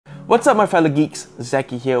What's up my fellow geeks,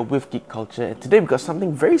 Zaki here with Geek Culture, and today we've got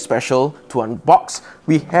something very special to unbox.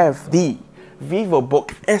 We have the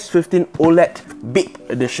Vivobook S15 OLED BAPE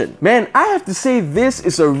Edition. Man, I have to say this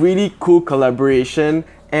is a really cool collaboration,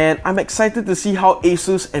 and I'm excited to see how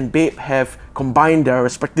ASUS and BAPE have combined their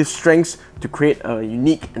respective strengths to create a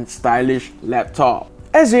unique and stylish laptop.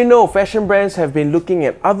 As you know, fashion brands have been looking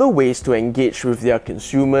at other ways to engage with their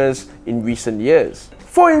consumers in recent years.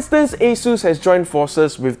 For instance, ASUS has joined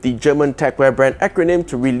forces with the German techwear brand Acronym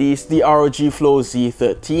to release the ROG Flow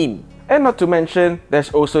Z13. And not to mention, there's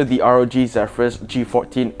also the ROG Zephyrus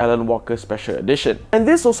G14 Alan Walker Special Edition. And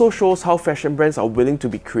this also shows how fashion brands are willing to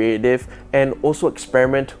be creative and also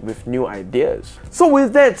experiment with new ideas. So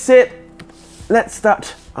with that said, let's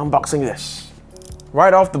start unboxing this.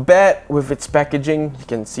 Right off the bat, with its packaging, you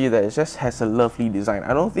can see that it just has a lovely design.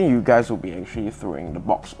 I don't think you guys will be actually throwing the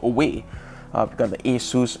box away. We've got the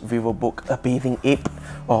ASUS Vivobook A Bathing Ape,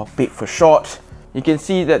 or BAPE for short. You can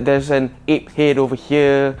see that there's an ape head over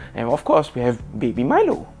here, and of course we have Baby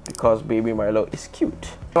Milo, because Baby Milo is cute.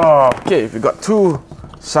 Okay, we've got two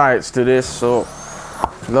sides to this, so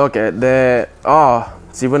look at that.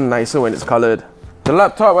 It's even nicer when it's colored. The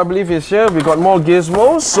laptop, I believe, is here. We got more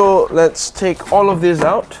gizmos, so let's take all of this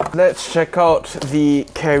out. Let's check out the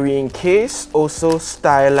carrying case, also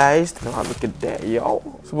stylized. Oh, look at that,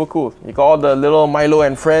 yo. Super cool. You got all the little Milo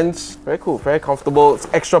and friends. Very cool, very comfortable. It's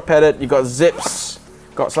extra padded. You got zips.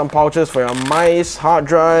 Got some pouches for your mice, hard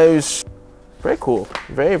drives. Very cool.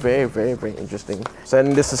 Very interesting.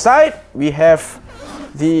 Setting this aside, we have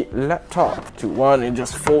the laptop. It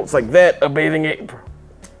just folds like that. A bathing ape.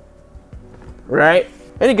 Right?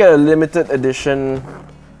 And you get a limited edition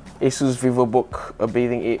ASUS Vivobook A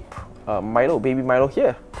Bathing Ape Milo, Baby Milo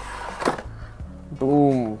here.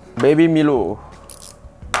 Boom. Baby Milo.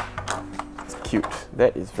 It's cute.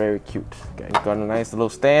 That is very cute. Okay, got a nice little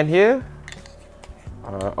stand here.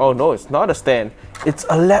 Oh no, it's not a stand. It's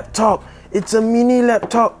a laptop. It's a mini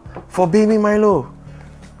laptop for Baby Milo.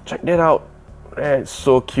 Check that out. That's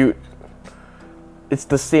so cute. It's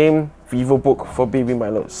the same Vivobook for Baby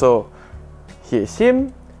Milo. So here's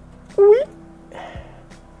him.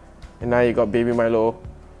 And now you got Baby Milo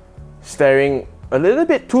staring a little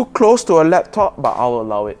bit too close to a laptop, but I'll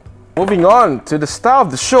allow it. Moving on to the star of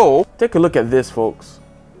the show. Take a look at this, folks.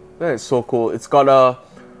 That is so cool. It's got a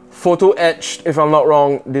photo-etched, if I'm not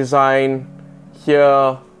wrong, design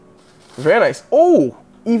here. Very nice. Oh,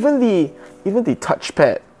 even the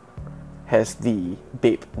touchpad has the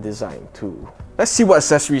BAPE design too. Let's see what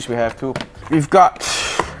accessories we have too. We've got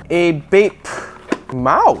a BAPE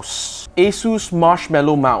mouse. ASUS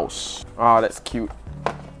Marshmallow Mouse. That's cute.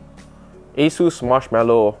 ASUS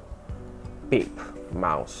Marshmallow BAPE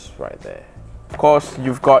mouse right there. Of course,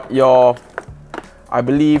 you've got your, I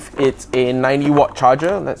believe it's a 90-watt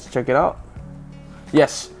charger. Let's check it out.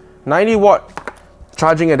 Yes, 90-watt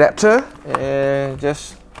charging adapter. And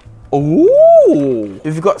just,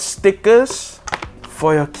 you've got stickers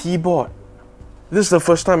for your keyboard. This is the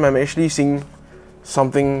first time I'm actually seeing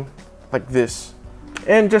something like this.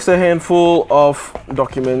 And just a handful of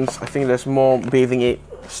documents. I think there's more Bathing Ape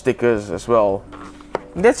stickers as well.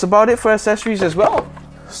 And that's about it for accessories as well.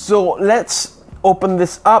 So let's open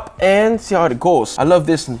this up and see how it goes. I love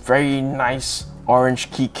this very nice orange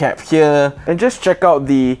keycap here. And just check out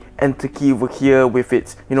the enter key over here with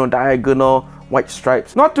its, diagonal white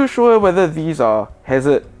stripes. Not too sure whether these are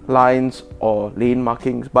hazard lines or lane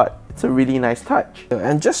markings, but it's a really nice touch.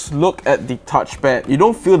 And just look at the touchpad. You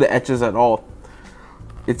don't feel the edges at all.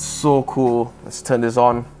 It's so cool. Let's turn this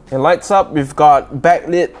on. It lights up. We've got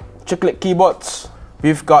backlit chiclet keyboards.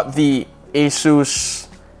 We've got the ASUS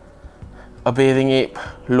A Bathing Ape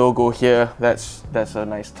logo here. That's a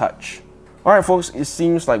nice touch. Alright folks, it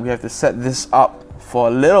seems like we have to set this up for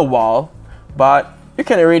a little while, but you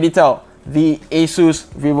can already tell the ASUS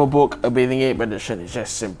Vivobook A Bathing Ape Edition is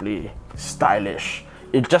just simply stylish.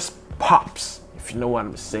 It just pops, if you know what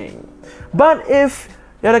I'm saying. But if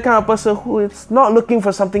you're the kind of person who is not looking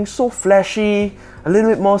for something so flashy, a little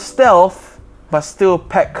bit more stealth, but still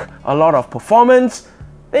pack a lot of performance,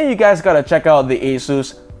 then you guys gotta check out the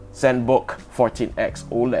ASUS ZenBook 14X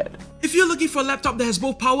OLED. If you're looking for a laptop that has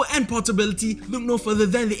both power and portability, look no further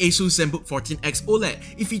than the ASUS ZenBook 14X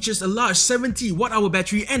OLED. It features a large 70-watt-hour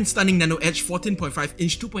battery and stunning nano-edge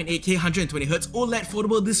 14.5-inch 2.8K 120Hz OLED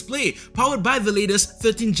foldable display, powered by the latest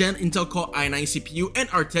 13th Gen Intel Core i9 CPU and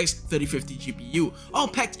RTX 3050 GPU, all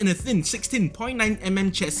packed in a thin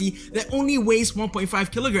 16.9mm chassis that only weighs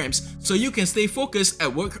 1.5 kilograms, so you can stay focused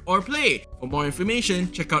at work or play. For more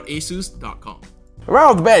information, check out asus.com. Right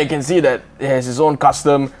off the bat, you can see that it has its own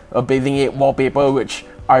custom bathing ape wallpaper, which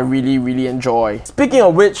I really enjoy. Speaking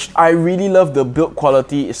of which, I really love the build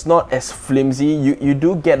quality. It's not as flimsy. You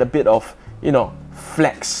do get a bit of, you know,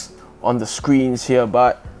 flex on the screens here,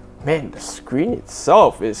 but man, the screen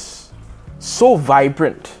itself is so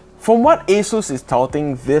vibrant. From what ASUS is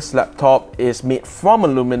touting, this laptop is made from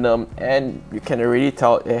aluminum and you can already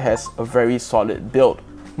tell it has a very solid build.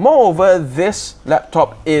 Moreover, this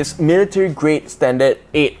laptop is military grade standard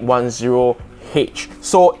 810H,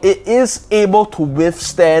 so it is able to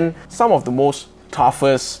withstand some of the most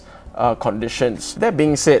toughest conditions. That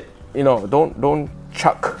being said, you know, don't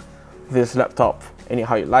chuck this laptop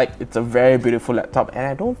anyhow you like. It's a very beautiful laptop and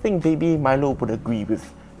I don't think baby MILO would agree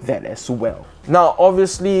with that as well. Now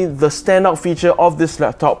obviously the standout feature of this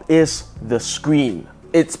laptop is the screen.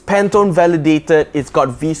 It's Pantone validated, it's got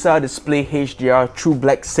VISA display HDR True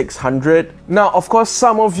Black 600. Now of course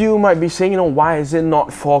some of you might be saying, you know, why is it not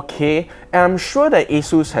 4K? And I'm sure that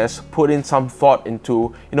ASUS has put in some thought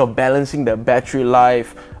into, you know, balancing the battery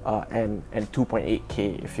life and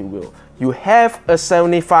 2.8K, if you will. You have a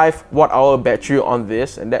 75 watt-hour battery on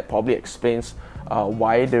this, and that probably explains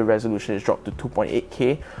why the resolution is dropped to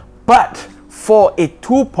 2.8K. But for a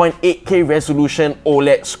 2.8K resolution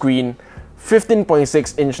OLED screen,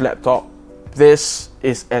 15.6-inch laptop, this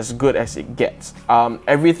is as good as it gets.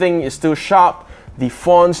 Everything is still sharp, the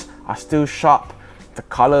fonts are still sharp, the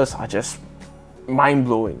colors are just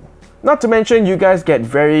mind-blowing. Not to mention, you guys get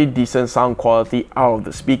very decent sound quality out of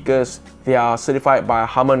the speakers. They are certified by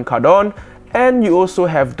Harman Kardon, and you also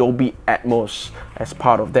have Dolby Atmos as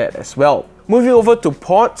part of that as well. Moving over to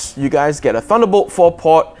ports, you guys get a Thunderbolt 4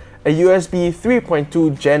 port, a USB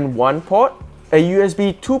 3.2 Gen 1 port, a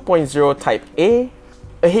USB 2.0 Type A,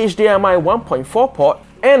 a HDMI 1.4 port,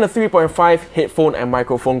 and a 3.5 headphone and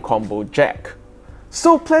microphone combo jack.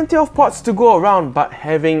 So plenty of ports to go around, but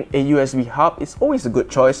having a USB hub is always a good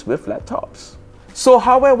choice with laptops. So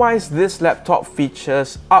hardware-wise, this laptop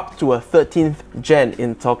features up to a 13th gen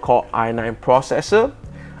Intel Core i9 processor,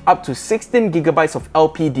 up to 16GB of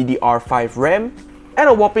LPDDR5 RAM, and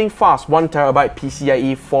a whopping fast 1TB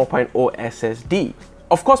PCIe 4.0 SSD.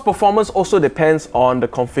 Of course, performance also depends on the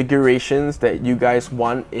configurations that you guys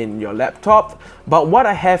want in your laptop, but what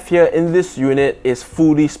I have here in this unit is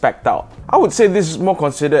fully spec'd out. I would say this is more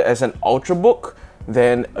considered as an ultrabook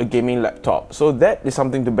than a gaming laptop, so that is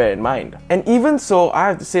something to bear in mind. And even so, I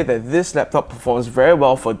have to say that this laptop performs very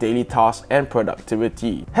well for daily tasks and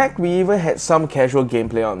productivity. Heck, we even had some casual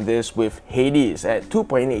gameplay on this with Hades at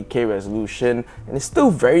 2.8K resolution, and it's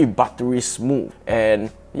still very buttery smooth,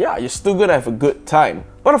 and yeah, you're still gonna have a good time.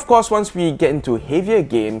 But of course, once we get into heavier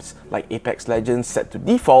games like Apex Legends set to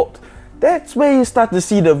default, that's where you start to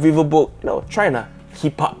see the Vivobook, you know, trying to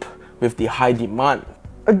keep up with the high demand.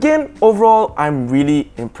 Again, overall, I'm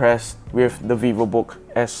really impressed with the Vivobook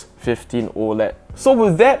S15 OLED. So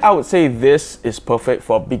with that, I would say this is perfect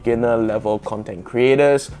for beginner level content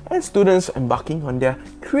creators and students embarking on their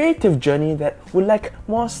creative journey that would like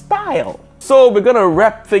more style. So we're gonna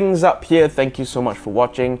wrap things up here. Thank you so much for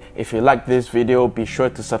watching. If you like this video, be sure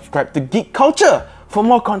to subscribe to Geek Culture for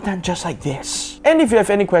more content just like this. And if you have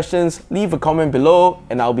any questions, leave a comment below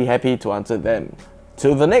and I'll be happy to answer them.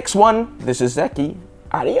 Till the next one, this is Zaki.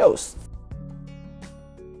 Adios.